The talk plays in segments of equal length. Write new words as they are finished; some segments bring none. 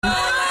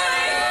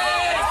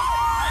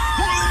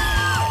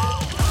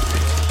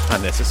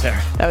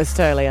unnecessary. That was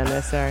totally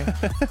unnecessary.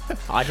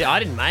 I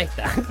didn't make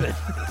that.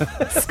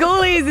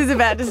 Schoolies is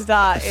about to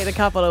start in a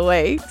couple of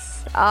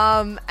weeks.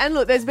 And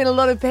look, there's been a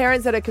lot of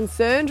parents that are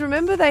concerned.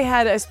 Remember, they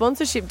had a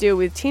sponsorship deal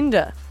with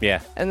Tinder.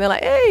 Yeah. And they're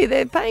like, hey,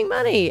 they're paying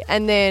money.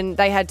 And then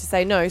they had to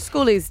say, no,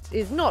 Schoolies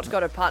is not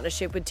got a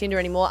partnership with Tinder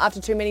anymore after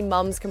too many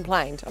mums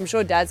complained. I'm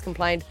sure dads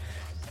complained.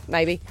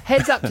 Maybe.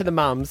 Heads up to the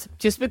mums.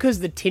 Just because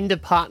the Tinder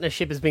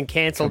partnership has been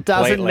cancelled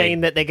doesn't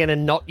mean that they're going to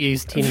not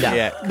use Tinder.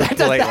 Yeah, that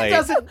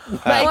doesn't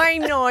I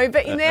know,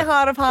 but in their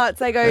heart of hearts,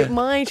 they go,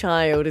 my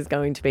child is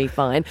going to be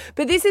fine.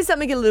 But this is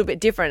something a little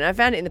bit different. I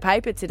found it in the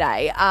paper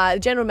today. The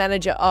General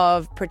Manager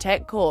of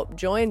Protect Corp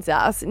joins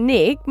us.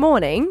 Nick,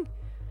 morning.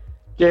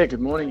 Yeah, good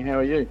morning. How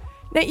are you?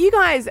 Now, you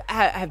guys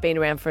have been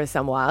around for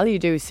some while. You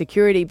do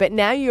security, but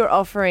now you're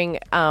offering,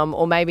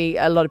 or maybe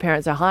a lot of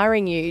parents are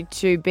hiring you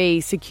to be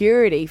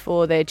security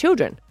for their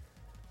children.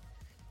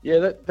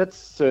 Yeah, that's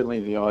certainly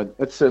the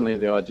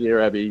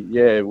idea, Abby.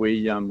 Yeah,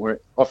 we're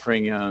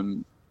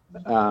offering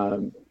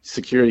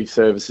security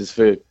services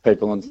for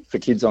for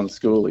kids on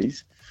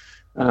Schoolies,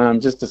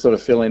 just to sort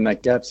of fill in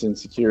that gaps in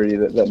security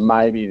that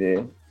may be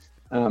there.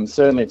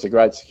 Certainly, it's a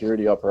great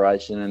security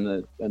operation,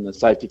 and the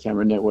safety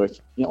camera network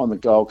on the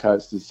Gold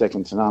Coast is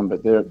second to none.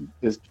 But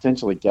there's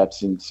potentially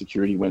gaps in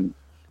security when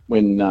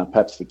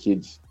perhaps the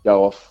kids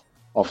go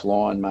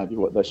offline, maybe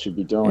what they should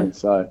be doing.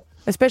 So,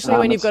 especially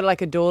when you've got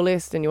like a door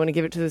list and you want to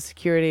give it to the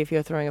security if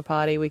you're throwing a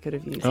party, we could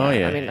have used that.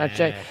 Yeah. I mean, I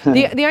joke.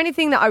 The only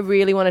thing that I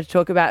really wanted to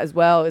talk about as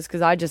well is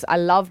because I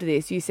loved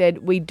this. You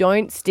said we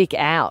don't stick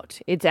out.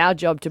 It's our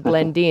job to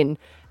blend in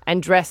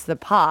and dress the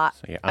part.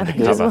 So you're and I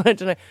undercover. just wanted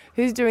to know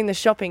who's doing the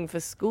shopping for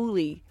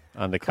Schoolie.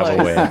 Undercover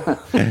wear.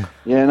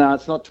 yeah, no,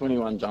 it's not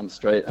 21 Jump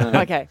Street.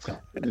 Okay.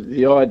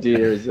 The idea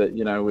is that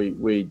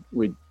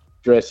we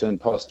dress and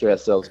posture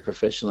ourselves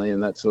professionally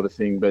and that sort of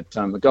thing. But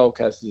the Gold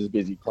Coast is a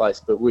busy place,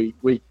 but we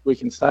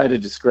can stay at a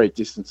discreet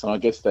distance, and I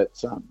guess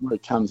that's where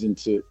it comes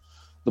into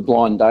the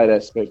blind date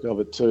aspect of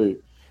it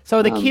too. So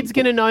are the kids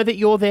going to know that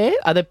you're there?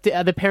 Are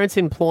the parents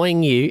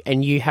employing you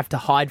and you have to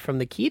hide from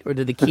the kid, or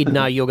do the kid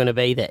know you're going to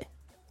be there?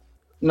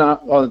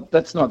 No,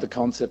 that's not the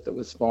concept that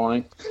we're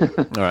spying.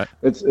 All right.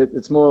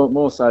 It's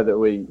more so that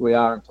we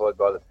are employed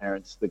by the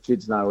parents. The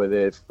kids know we're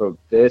there for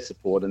their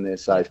support and their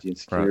safety and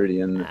security,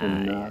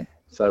 right.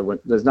 So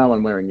there's no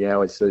one wearing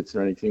yowie suits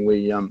or anything.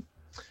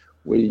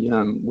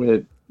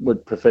 We're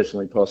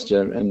professionally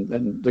posture,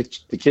 and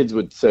the kids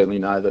would certainly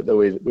know that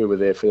we were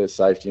there for their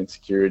safety and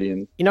security.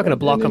 And you're not going to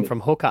block them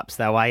from hookups,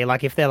 though, are you?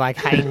 Like if they're like,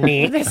 "Hey,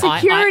 Nick, they're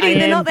security,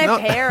 they're not their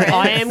parents."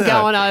 I am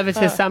going over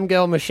to some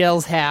girl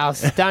Michelle's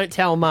house. Don't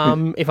tell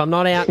Mum. If I'm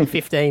not out in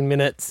 15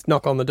 minutes,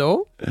 knock on the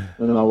door.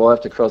 No, we'll have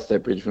to cross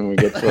that bridge when we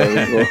get to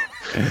it.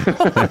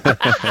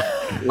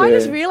 I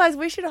just realised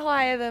we should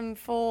hire them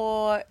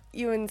for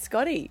you and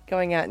Scotty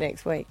going out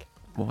next week.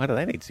 Why do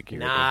they need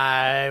security?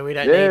 No, we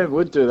don't Yeah, need...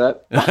 we'd do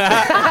that.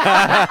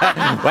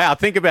 Wow,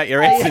 think about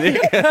your ex,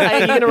 Nick. Are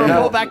you going to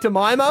report back to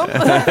my mum?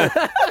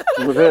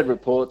 We've heard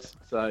reports,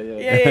 so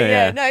yeah.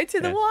 Yeah. No, to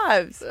the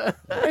wives.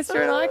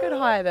 Esther and I could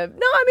hire them.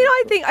 No, I mean,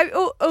 I think,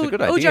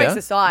 all jokes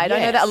aside, I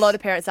know that a lot of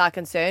parents are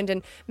concerned,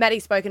 and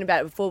Maddie's spoken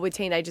about it before with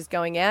teenagers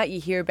going out.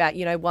 You hear about,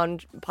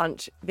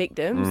 one-punch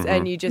victims,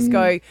 and you just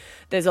go,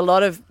 there's a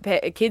lot of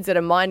kids that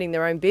are minding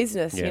their own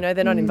business. Yeah.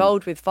 They're not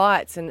involved with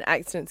fights, and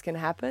accidents can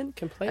happen.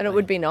 Completely. And it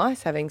would be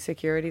nice having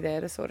security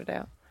there to sort it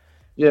out.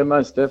 Yeah,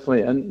 most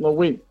definitely. And well,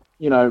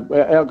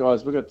 our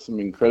guys, we've got some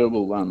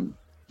incredible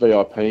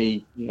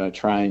VIP,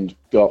 trained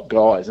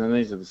guys, and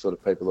these are the sort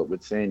of people that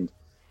would send,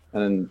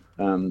 and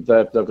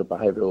they've got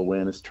behavioural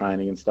awareness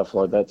training and stuff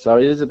like that. So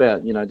it is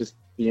about, just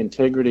the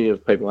integrity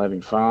of people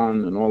having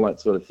fun and all that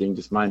sort of thing,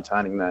 just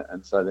maintaining that,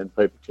 and so then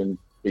people can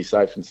be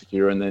safe and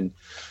secure and then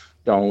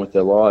go on with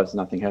their lives.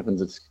 Nothing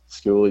happens at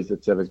Schoolies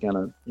that's ever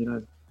going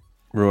to,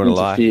 ruin a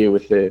life. Interfere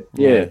with their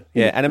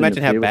yeah. And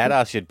imagine how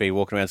badass you'd be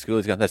walking around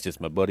Schoolies going, "That's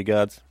just my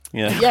bodyguards."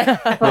 Yeah.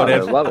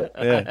 Whatever. I love it.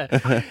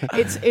 Yeah.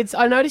 It's.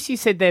 I noticed you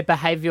said they're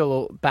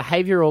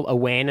behavioural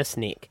awareness,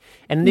 Nick,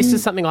 and this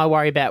is something I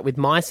worry about with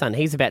my son.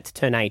 He's about to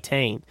turn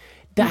 18.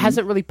 That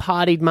hasn't really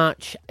partied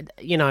much.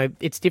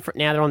 It's different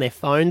now. They're on their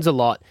phones a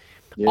lot.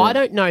 Yeah. I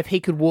don't know if he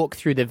could walk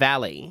through the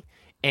valley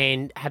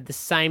and have the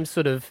same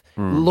sort of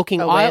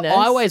looking. I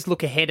always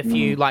look ahead a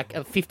few,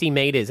 50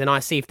 metres, and I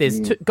see if there's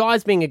two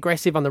guys being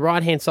aggressive on the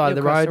right-hand side of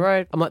the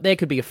road. I'm like, there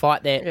could be a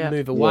fight there,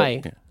 move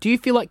away. Yeah. Do you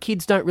feel like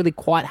kids don't really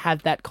quite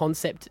have that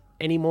concept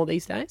anymore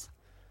these days?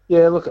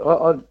 Yeah, look,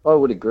 I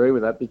would agree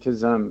with that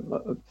because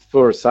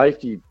for a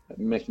safety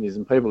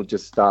mechanism, people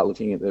just start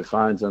looking at their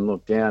phones and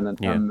look down,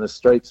 and the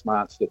street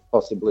smarts that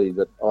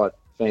I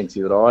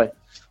fancy that I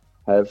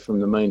have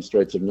from the mean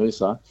streets of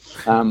Noosa,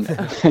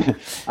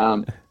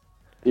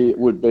 it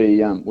would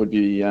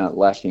be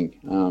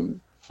lacking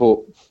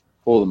for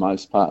the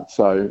most part.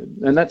 So,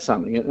 and that's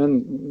something,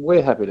 and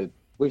we're happy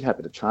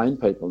to train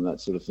people and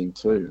that sort of thing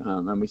too.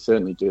 And we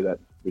certainly do that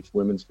with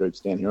women's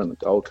groups down here on the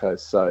Gold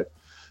Coast. So,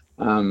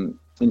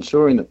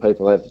 ensuring that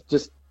people have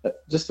just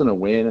an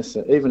awareness,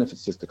 even if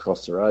it's just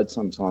across the road,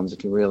 sometimes it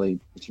can really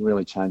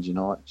change your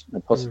night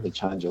and possibly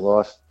change your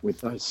life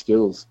with those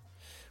skills.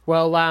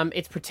 Well,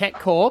 it's Protect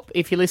Corp.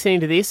 If you're listening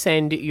to this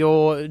and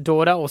your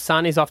daughter or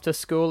son is off to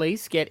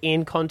Schoolies, get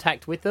in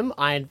contact with them.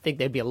 I think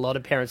there'd be a lot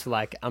of parents who are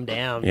like, I'm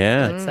down.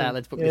 Yeah.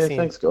 Let's book this in.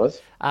 Thanks,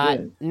 guys.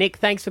 Nick,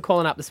 thanks for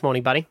calling up this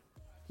morning, buddy.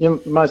 You're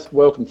most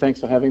welcome. Thanks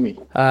for having me.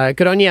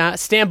 Good on you.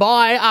 Stand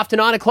by after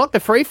 9 o'clock. The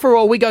free for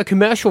all. We go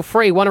commercial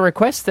free. Want to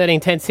request 13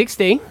 10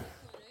 60.